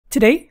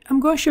Today, I'm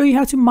going to show you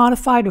how to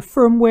modify the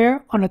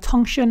firmware on a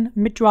Tongsheng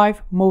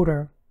mid-drive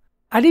motor.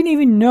 I didn't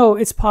even know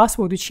it's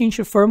possible to change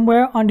the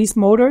firmware on these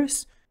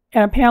motors,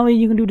 and apparently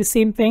you can do the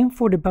same thing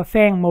for the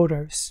Bafang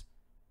motors.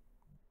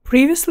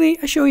 Previously,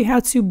 I showed you how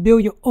to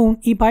build your own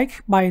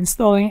e-bike by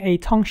installing a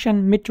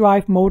Tongsheng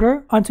mid-drive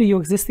motor onto your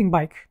existing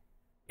bike.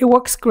 It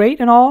works great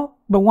and all,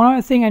 but one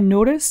other thing I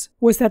noticed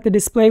was that the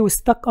display was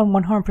stuck on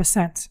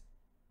 100%.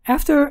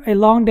 After a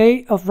long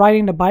day of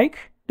riding the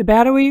bike, the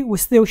battery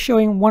was still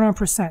showing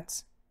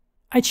 100%.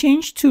 I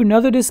changed to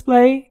another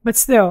display, but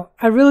still,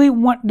 I really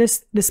want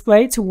this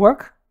display to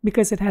work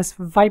because it has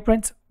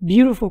vibrant,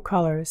 beautiful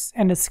colors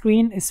and the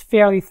screen is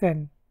fairly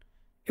thin.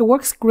 It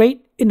works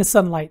great in the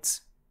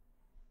sunlight.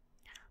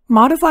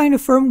 Modifying the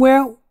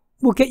firmware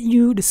will get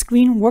you the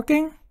screen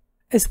working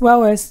as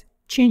well as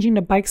changing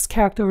the bike's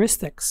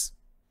characteristics.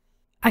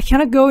 I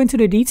cannot go into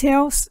the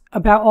details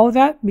about all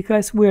that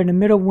because we're in the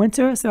middle of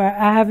winter, so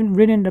I haven't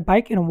ridden the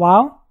bike in a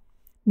while.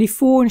 The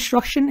full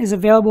instruction is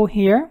available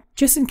here,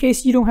 just in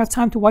case you don't have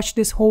time to watch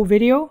this whole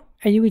video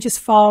and you can just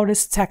follow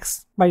this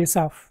text by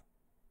yourself.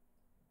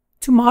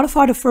 To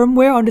modify the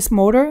firmware on this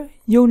motor,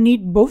 you'll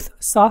need both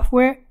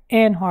software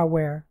and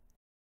hardware.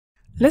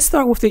 Let's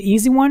start with the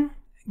easy one,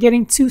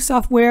 getting two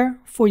software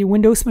for your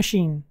Windows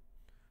machine.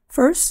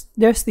 First,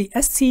 there's the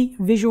ST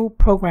Visual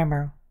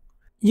Programmer.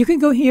 You can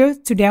go here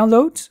to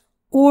download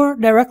or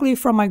directly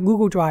from my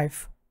Google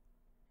Drive.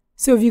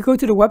 So if you go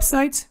to the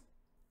website,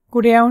 go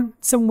down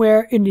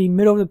somewhere in the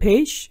middle of the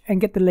page and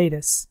get the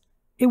latest.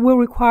 It will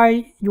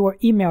require your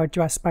email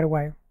address, by the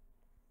way.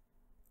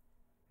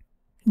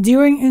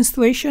 During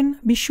installation,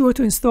 be sure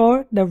to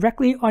install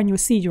directly on your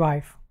C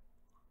drive.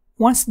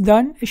 Once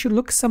done, it should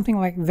look something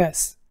like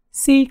this.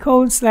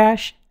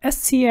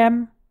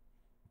 C:/stm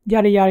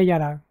yada yada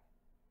yada.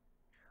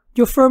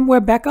 Your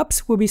firmware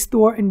backups will be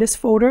stored in this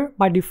folder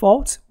by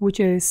default, which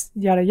is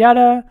yada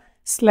yada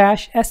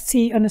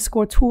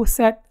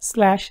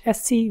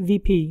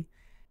 /st_toolset/stvp.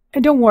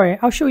 And don't worry,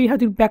 I'll show you how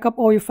to back up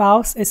all your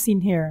files as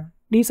seen here.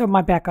 These are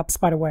my backups,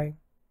 by the way.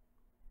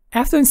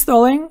 After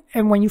installing,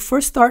 and when you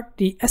first start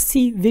the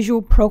ST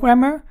Visual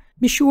Programmer,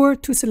 be sure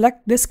to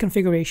select this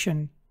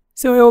configuration.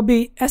 So it will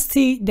be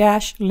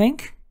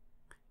ST-link.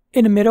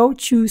 In the middle,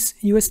 choose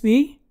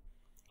USB.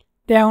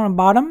 Down on the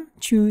bottom,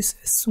 choose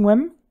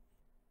swim.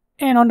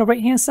 And on the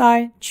right hand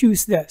side,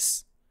 choose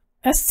this.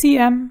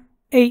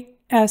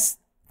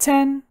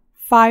 STM8S10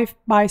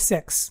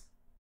 5x6.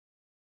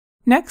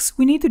 Next,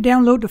 we need to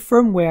download the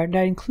firmware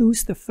that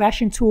includes the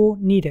flashing tool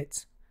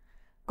needed.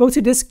 Go to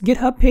this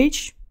GitHub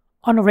page.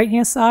 On the right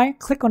hand side,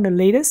 click on the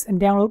latest and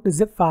download the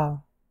zip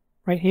file.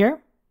 Right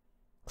here,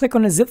 click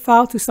on the zip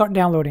file to start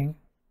downloading.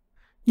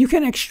 You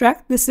can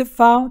extract this zip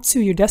file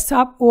to your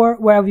desktop or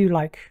wherever you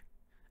like.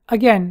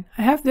 Again,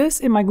 I have this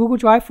in my Google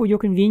Drive for your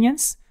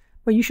convenience,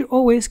 but you should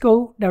always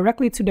go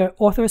directly to the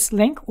author's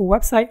link or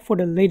website for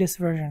the latest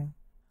version.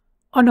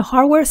 On the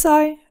hardware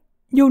side,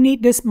 you'll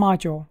need this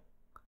module.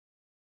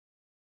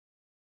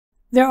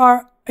 There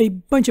are a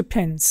bunch of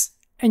pins,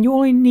 and you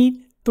only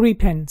need 3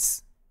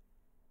 pins.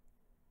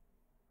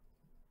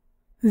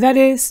 That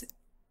is,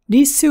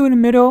 these 2 in the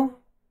middle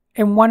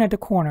and 1 at the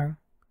corner.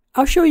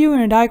 I'll show you in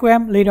a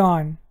diagram later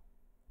on.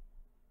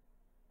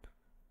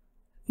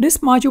 This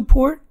module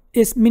port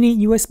is mini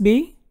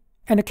USB,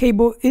 and the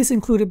cable is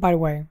included, by the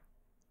way.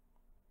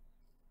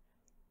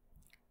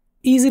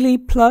 Easily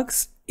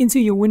plugs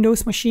into your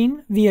Windows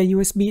machine via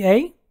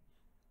USB-A.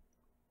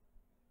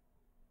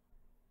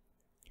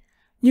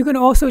 You can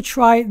also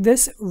try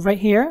this right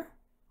here.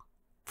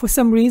 For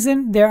some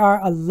reason, there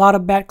are a lot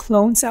of bad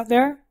clones out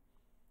there.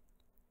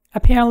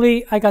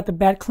 Apparently, I got the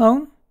bad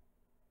clone.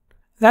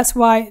 That's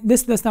why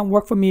this does not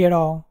work for me at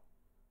all.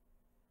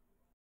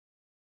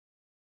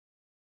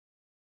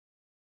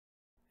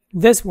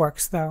 This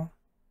works though.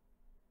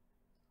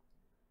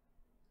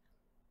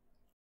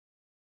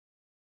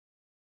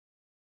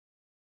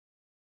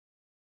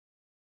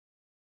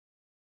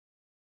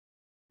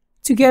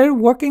 To get it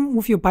working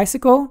with your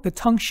bicycle, the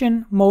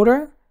Tongsheng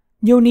motor,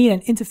 you'll need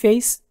an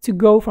interface to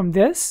go from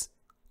this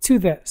to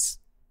this.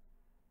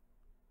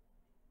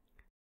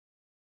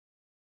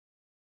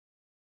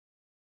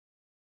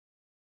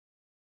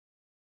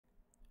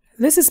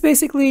 This is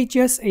basically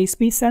just a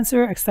speed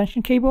sensor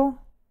extension cable.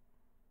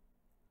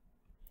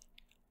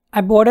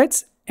 I bought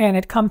it and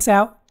it comes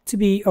out to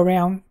be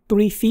around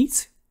 3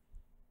 feet.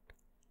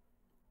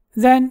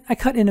 Then I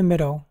cut in the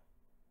middle.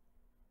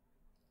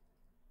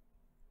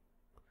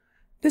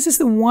 This is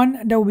the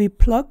one that will be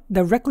plugged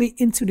directly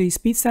into the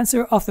speed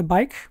sensor of the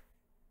bike.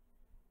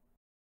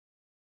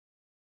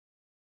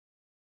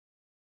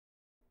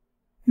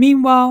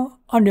 Meanwhile,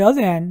 on the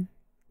other end,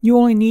 you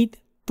only need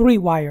 3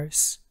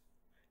 wires.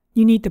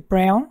 You need the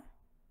brown,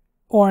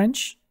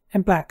 orange,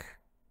 and black.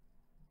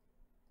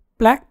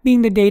 Black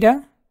being the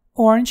data,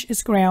 orange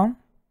is ground.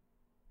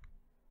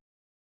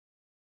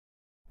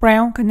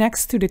 Brown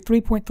connects to the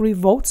 3.3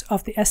 volts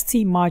of the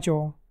ST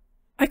module.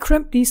 I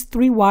crimped these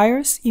 3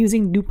 wires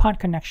using DuPont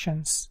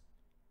connections.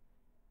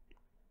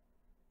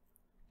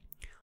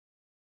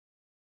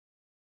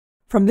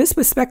 From this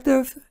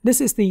perspective, this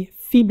is the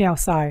female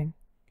side.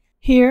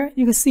 Here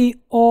you can see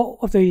all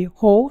of the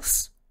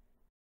holes.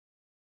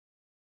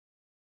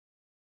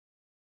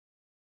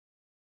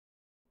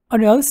 On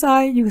the other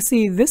side, you can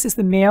see this is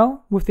the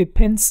male with the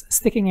pins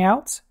sticking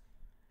out.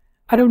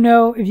 I don't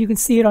know if you can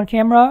see it on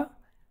camera,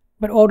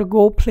 but all the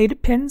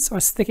gold-plated pins are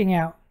sticking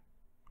out.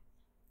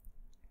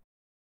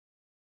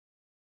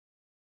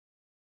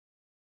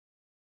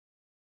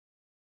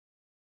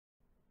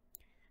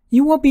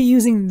 You won't be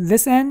using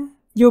this end,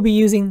 you'll be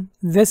using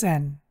this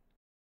end.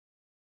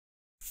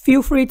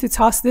 Feel free to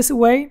toss this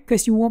away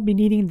because you won't be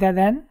needing that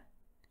end.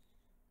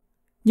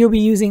 You'll be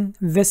using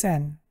this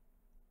end.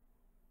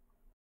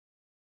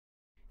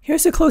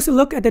 Here's a closer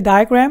look at the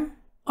diagram.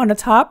 On the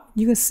top,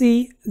 you can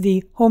see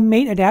the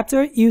homemade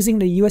adapter using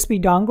the USB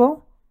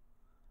dongle.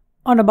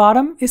 On the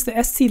bottom is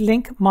the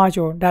ST-Link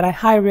module that I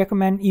highly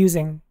recommend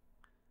using.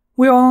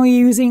 We're only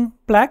using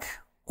black,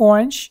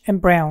 orange,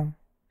 and brown.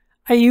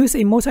 I use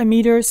a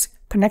multimeter's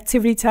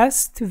connectivity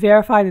test to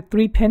verify the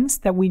 3 pins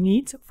that we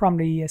need from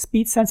the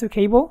speed sensor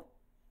cable.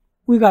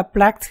 We got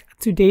black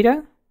to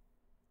data,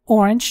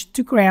 orange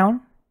to ground,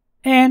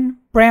 and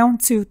brown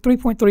to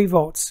 3.3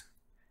 volts.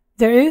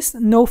 There is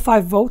no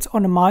 5 volts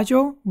on the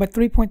module, but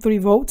 3.3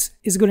 volts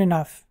is good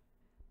enough.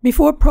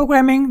 Before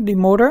programming the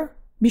motor,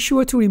 be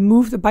sure to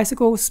remove the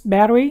bicycle's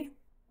battery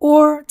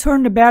or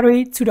turn the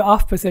battery to the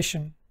off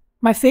position.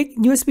 My fake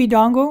USB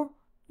dongle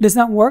does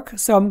not work,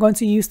 so I'm going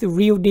to use the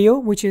real deal,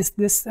 which is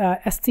this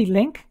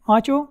ST-Link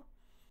module.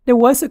 There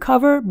was a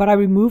cover, but I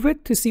removed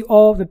it to see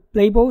all the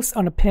labels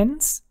on the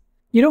pins.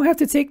 You don't have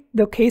to take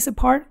the case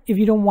apart if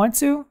you don't want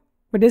to,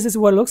 but this is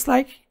what it looks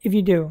like if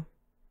you do.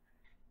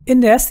 In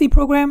the ST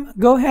program,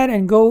 go ahead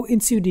and go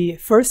into the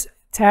first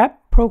tab,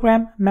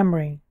 Program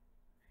Memory.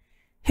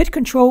 Hit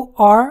Ctrl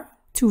R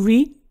to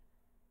read,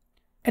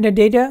 and the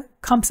data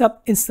comes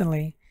up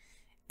instantly.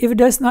 If it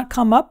does not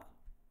come up,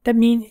 that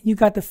means you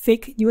got the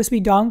fake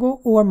USB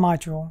dongle or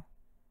module.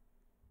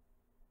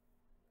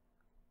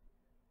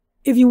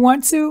 If you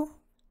want to,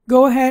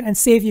 go ahead and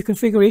save your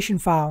configuration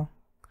file.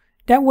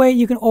 That way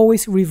you can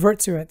always revert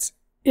to it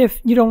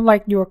if you don't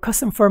like your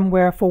custom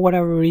firmware for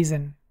whatever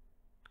reason.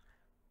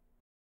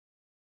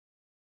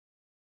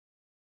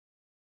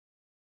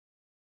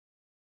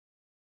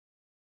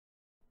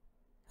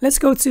 Let's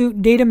go to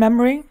Data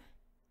Memory,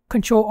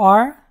 Ctrl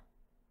R,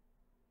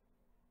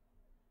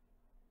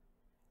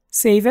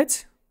 save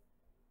it.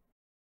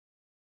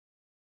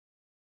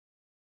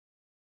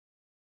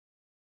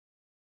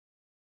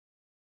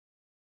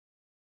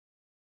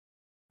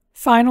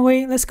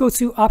 Finally, let's go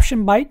to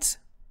Option Byte,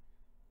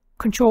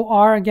 Ctrl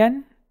R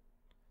again.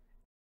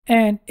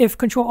 And if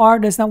Ctrl R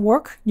does not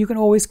work, you can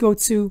always go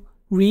to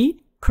Read,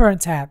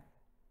 Current tab.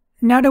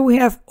 Now that we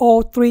have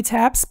all 3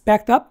 tabs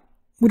backed up,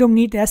 we don't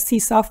need the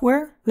ST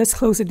software. Let's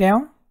close it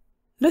down.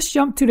 Let's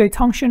jump to the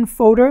Tongsheng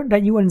folder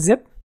that you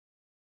unzip.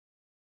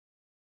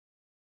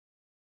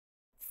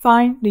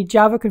 Find the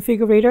Java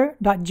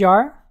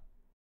configurator.jar.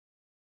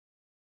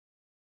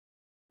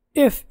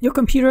 If your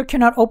computer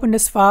cannot open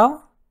this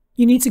file,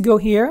 you need to go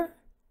here,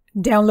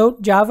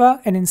 download Java,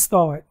 and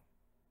install it.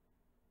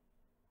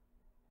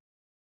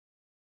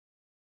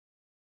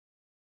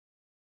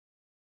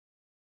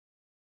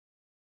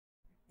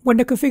 When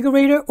the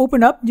configurator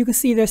opens up, you can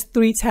see there's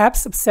 3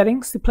 tabs of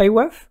settings to play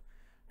with.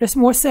 There's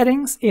more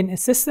settings in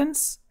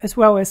Assistance as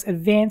well as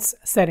Advanced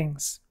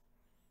Settings.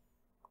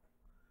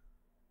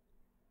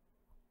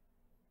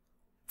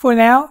 For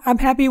now, I'm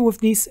happy with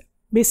these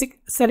basic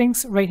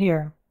settings right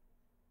here.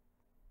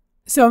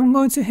 So I'm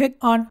going to hit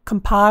on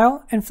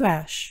Compile and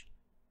Flash.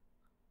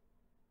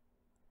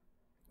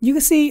 You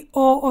can see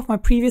all of my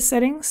previous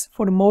settings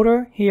for the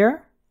motor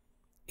here.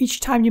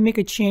 Each time you make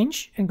a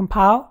change and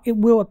compile, it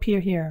will appear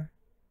here.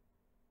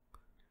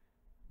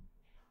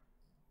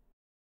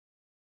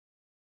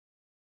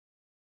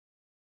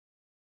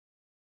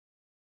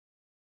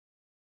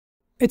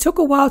 It took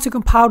a while to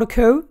compile the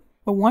code,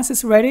 but once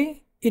it's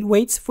ready, it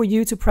waits for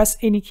you to press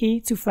any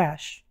key to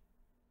flash.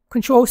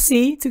 Ctrl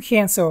C to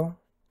cancel,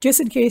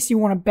 just in case you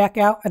want to back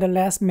out at the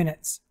last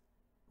minute.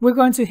 We're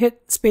going to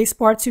hit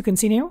spacebar to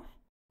continue.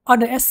 On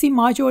the ST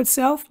module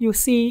itself, you'll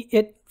see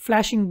it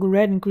flashing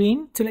red and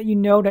green to let you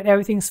know that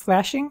everything's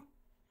flashing.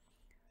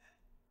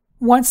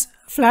 Once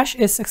flash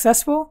is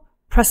successful,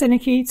 press any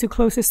key to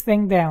close this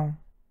thing down.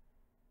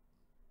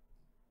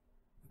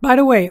 By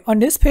the way, on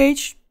this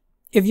page,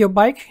 if your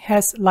bike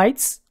has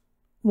lights,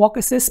 walk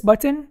assist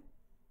button,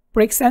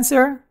 brake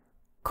sensor,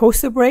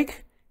 coaster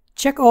brake,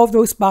 check all of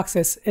those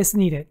boxes as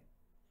needed.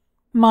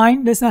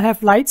 Mine does not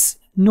have lights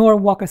nor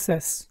walk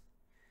assist.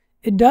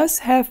 It does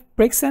have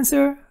brake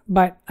sensor,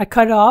 but I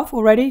cut it off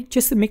already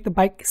just to make the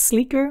bike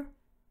sleeker,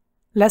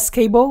 less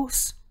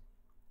cables.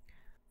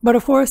 But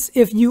of course,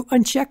 if you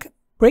uncheck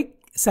brake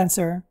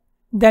sensor,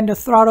 then the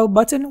throttle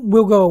button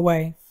will go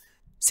away.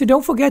 So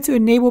don't forget to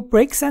enable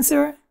brake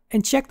sensor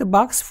and check the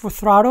box for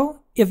throttle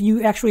if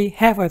you actually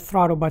have a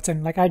throttle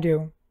button like I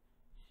do.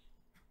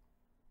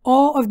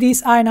 All of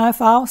these INI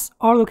files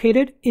are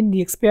located in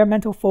the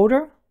experimental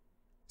folder.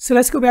 So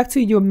let's go back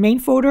to your main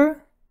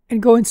folder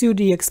and go into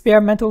the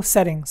experimental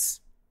settings.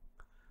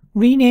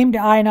 Rename the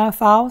INR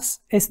files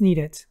as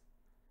needed.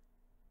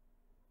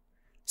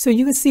 So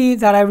you can see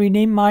that I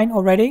renamed mine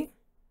already.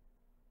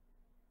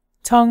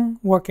 Tongue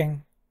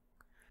working.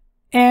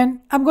 And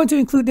I'm going to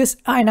include this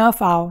INR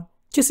file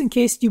just in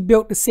case you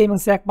built the same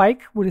exact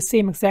bike with the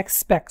same exact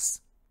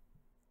specs.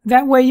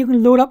 That way you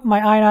can load up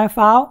my INR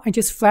file and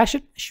just flash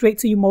it straight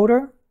to your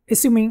motor,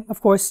 assuming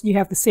of course you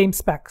have the same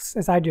specs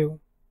as I do.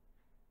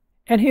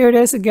 And here it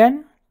is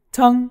again,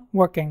 tongue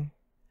working.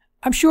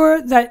 I'm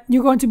sure that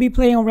you're going to be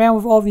playing around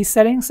with all these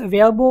settings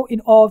available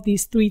in all of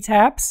these 3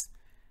 tabs.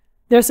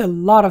 There's a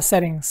lot of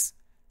settings.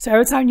 So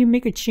every time you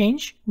make a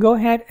change, go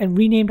ahead and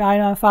rename the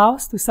INR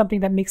files to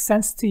something that makes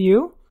sense to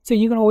you, so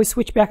you can always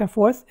switch back and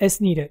forth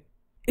as needed.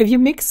 If you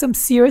make some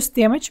serious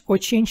damage or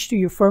change to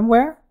your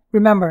firmware,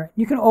 remember,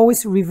 you can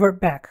always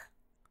revert back.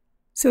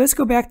 So let's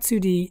go back to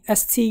the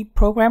ST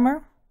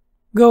programmer.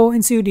 Go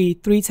into the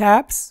 3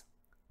 tabs.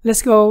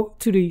 Let's go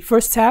to the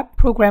first tab,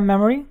 program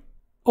memory.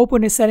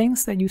 Open the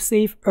settings that you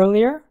saved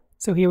earlier.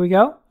 So here we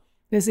go.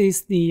 This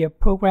is the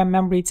program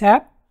memory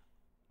tab.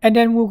 And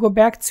then we'll go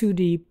back to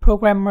the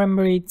program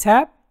memory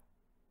tab.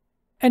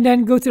 And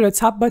then go to the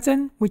top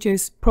button, which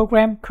is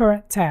program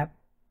current tab.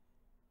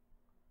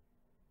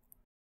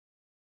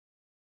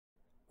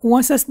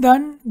 Once that's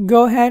done,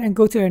 go ahead and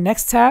go to the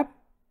next tab.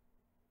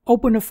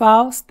 Open the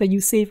files that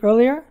you saved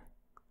earlier.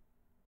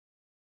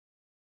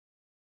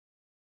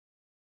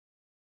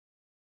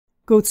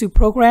 Go to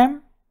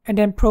Program, and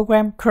then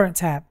Program Current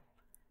tab.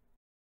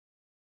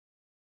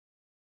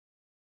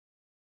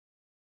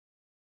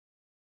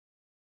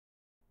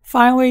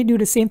 Finally, do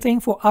the same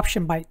thing for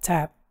Option Byte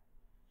tab.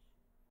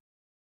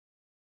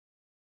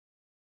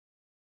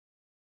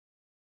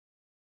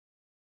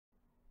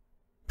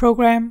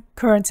 Program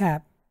Current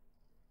tab.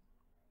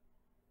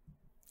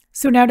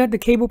 So now that the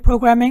cable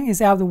programming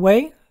is out of the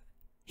way,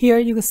 here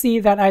you can see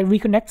that I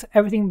reconnect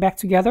everything back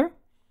together.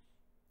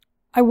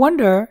 I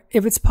wonder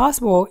if it's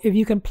possible if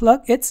you can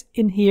plug it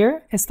in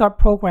here and start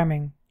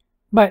programming.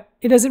 But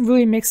it doesn't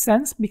really make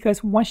sense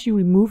because once you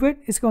remove it,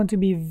 it's going to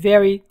be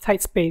very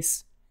tight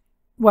space.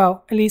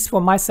 Well, at least for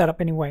my setup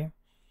anyway.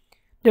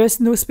 There is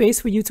no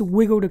space for you to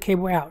wiggle the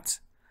cable out.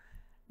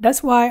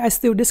 That's why I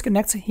still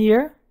disconnect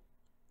here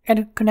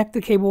and connect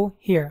the cable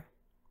here.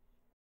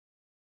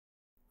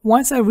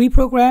 Once I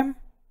reprogram,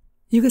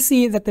 you can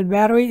see that the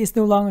battery is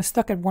no longer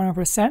stuck at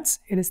 100%.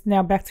 It is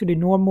now back to the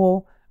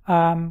normal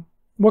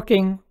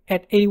working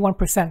at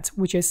 81%,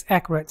 which is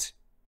accurate.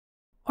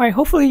 Alright,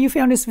 hopefully you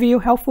found this video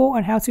helpful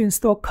on how to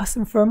install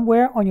custom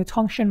firmware on your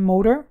Tongsheng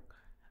motor.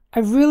 I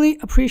really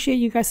appreciate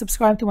you guys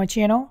subscribing to my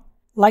channel,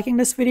 liking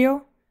this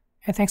video,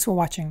 and thanks for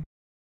watching.